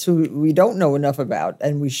artists who we don't know enough about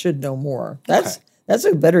and we should know more? That's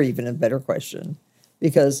even a better question.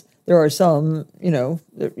 Because there are some,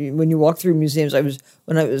 when you walk through museums,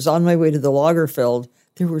 when I was on my way to the Lagerfeld,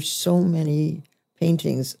 there were so many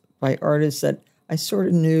paintings by artists that I sort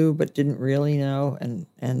of knew but didn't really know,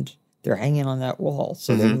 and they're hanging on that wall,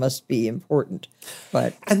 so they must be important.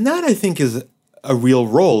 And that, I think, is a real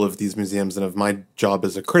role of these museums and of my job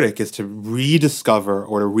as a critic, is to rediscover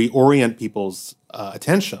or to reorient people's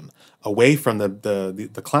attention away from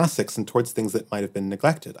the classics and towards things that might have been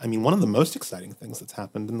neglected. I mean, one of the most exciting things that's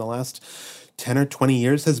happened in the last 10 or 20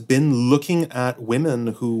 years has been looking at women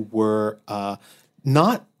who were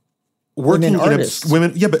not working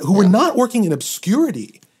were not working in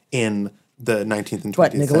obscurity in the 19th and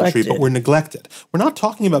 20th century, but were neglected. We're not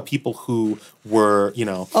talking about people who were,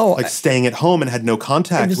 staying at home and had no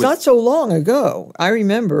contact with... It was not so long ago. I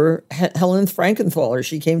remember Helen Frankenthaler.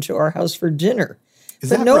 She came to our house for dinner.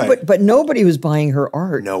 Right? But nobody was buying her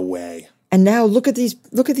art. No way. And now look at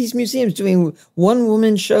these museums doing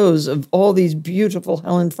one-woman shows of all these beautiful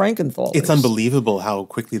Helen Frankenthalers. It's unbelievable how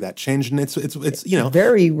quickly that changed, and it's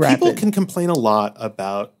very rapid. People can complain a lot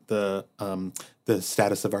about the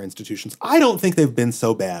status of our institutions. I don't think they've been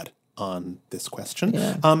so bad on this question.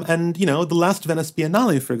 Yeah. And the last Venice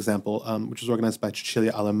Biennale, for example, which was organized by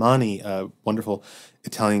Cecilia Alemani, a wonderful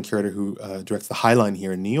Italian curator who directs the High Line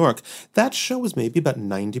here in New York, that show was maybe about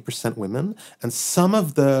 90% women. And some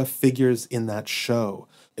of the figures in that show,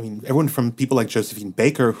 I mean, everyone from people like Josephine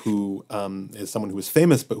Baker, who is someone who was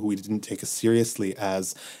famous, but who we didn't take as seriously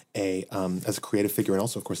as a creative figure and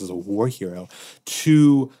also, of course, as a war hero,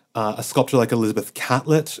 to a sculptor like Elizabeth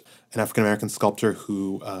Catlett, an African-American sculptor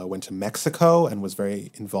who went to Mexico and was very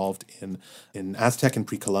involved in Aztec and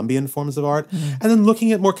pre-Columbian forms of art. And then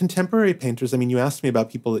looking at more contemporary painters, I mean, you asked me about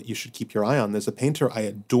people that you should keep your eye on. There's a painter I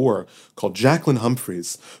adore called Jacqueline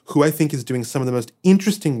Humphreys, who I think is doing some of the most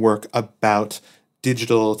interesting work about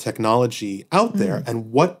digital technology out there.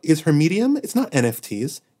 And what is her medium? It's not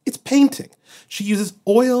NFTs, it's painting. She uses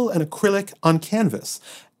oil and acrylic on canvas.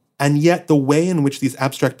 And yet the way in which these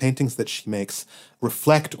abstract paintings that she makes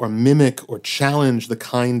reflect or mimic or challenge the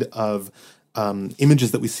kind of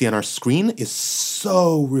images that we see on our screen is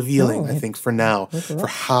so revealing, I think, for now, for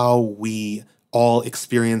how we all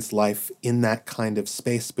experience life in that kind of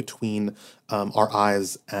space between our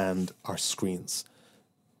eyes and our screens.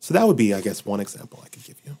 So that would be, I guess, one example I could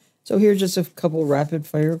give you. So here's just a couple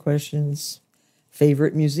rapid-fire questions.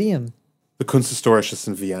 Favorite museum? The Kunsthistorisches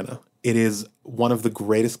in Vienna. It is one of the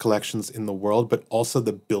greatest collections in the world, but also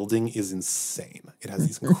the building is insane. It has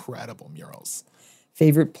these incredible murals.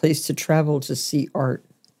 Favorite place to travel to see art?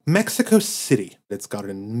 Mexico City. It's got an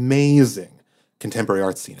amazing contemporary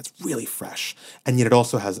art scene. It's really fresh. And yet it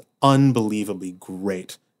also has unbelievably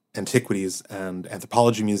great antiquities and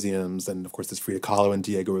anthropology museums. And of course, there's Frida Kahlo and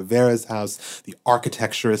Diego Rivera's house. The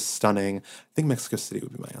architecture is stunning. I think Mexico City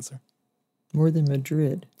would be my answer. More than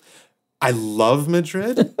Madrid. I love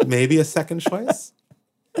Madrid. Maybe a second choice.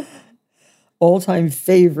 All-time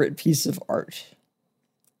favorite piece of art?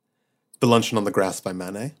 The Luncheon on the Grass by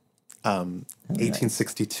Manet,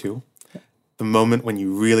 1862. The moment when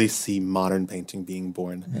you really see modern painting being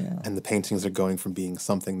born, and the paintings are going from being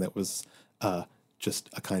something that was just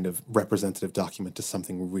a kind of representative document to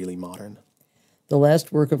something really modern. The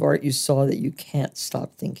last work of art you saw that you can't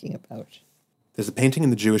stop thinking about? There's a painting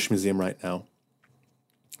in the Jewish Museum right now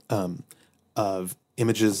of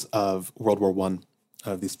images of World War I,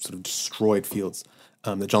 of these sort of destroyed fields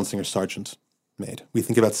that John Singer Sargent made. We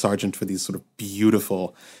think about Sargent for these sort of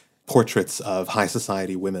beautiful portraits of high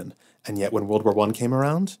society women, and yet when World War I came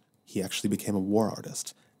around, he actually became a war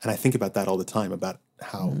artist. And I think about that all the time, about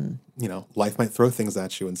how, life might throw things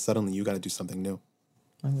at you and suddenly you got to do something new.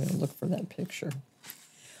 I'm going to look for that picture.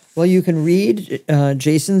 Well, you can read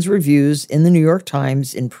Jason's reviews in the New York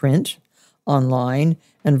Times in print, online,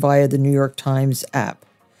 and via the New York Times app.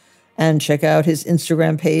 And check out his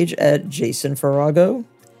Instagram page at Jason Farago.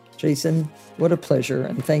 Jason, what a pleasure,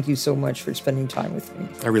 and thank you so much for spending time with me.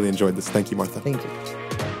 I really enjoyed this. Thank you, Martha. Thank you.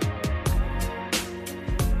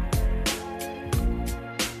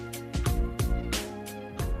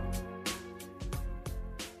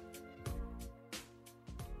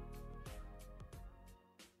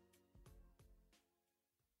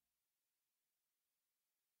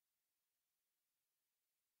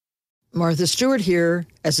 Martha Stewart here.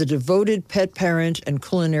 As a devoted pet parent and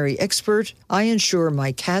culinary expert, I ensure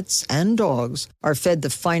my cats and dogs are fed the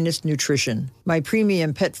finest nutrition. My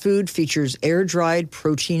premium pet food features air-dried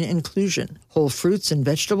protein inclusion, whole fruits and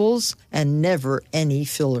vegetables, and never any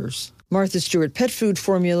fillers. Martha Stewart pet food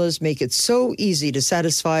formulas make it so easy to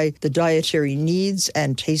satisfy the dietary needs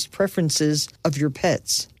and taste preferences of your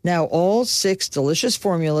pets. Now all 6 delicious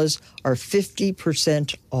formulas are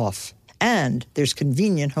 50% off. And there's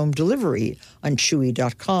convenient home delivery on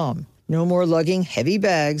Chewy.com. No more lugging heavy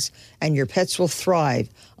bags, and your pets will thrive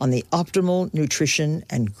on the optimal nutrition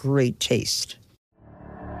and great taste.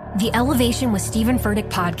 The Elevation with Stephen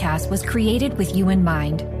Furtick podcast was created with you in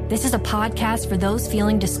mind. This is a podcast for those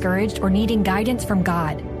feeling discouraged or needing guidance from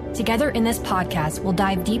God. Together in this podcast, we'll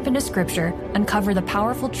dive deep into Scripture, uncover the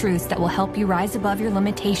powerful truths that will help you rise above your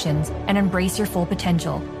limitations and embrace your full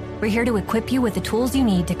potential. We're here to equip you with the tools you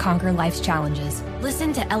need to conquer life's challenges.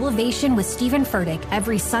 Listen to Elevation with Stephen Furtick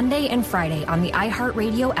every Sunday and Friday on the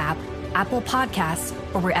iHeartRadio app, Apple Podcasts,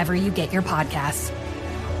 or wherever you get your podcasts.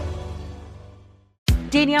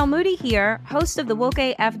 Danielle Moody here, host of the Woke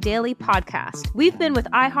AF Daily podcast. We've been with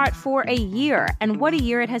iHeart for a year, and what a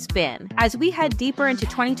year it has been. As we head deeper into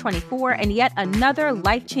 2024 and yet another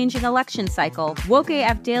life-changing election cycle, Woke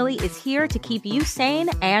AF Daily is here to keep you sane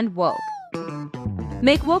and woke.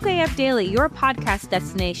 Make Woke AF Daily your podcast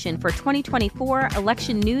destination for 2024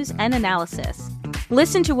 election news and analysis.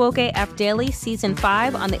 Listen to Woke AF Daily Season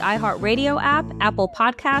 5 on the iHeartRadio app, Apple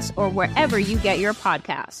Podcasts, or wherever you get your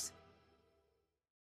podcasts.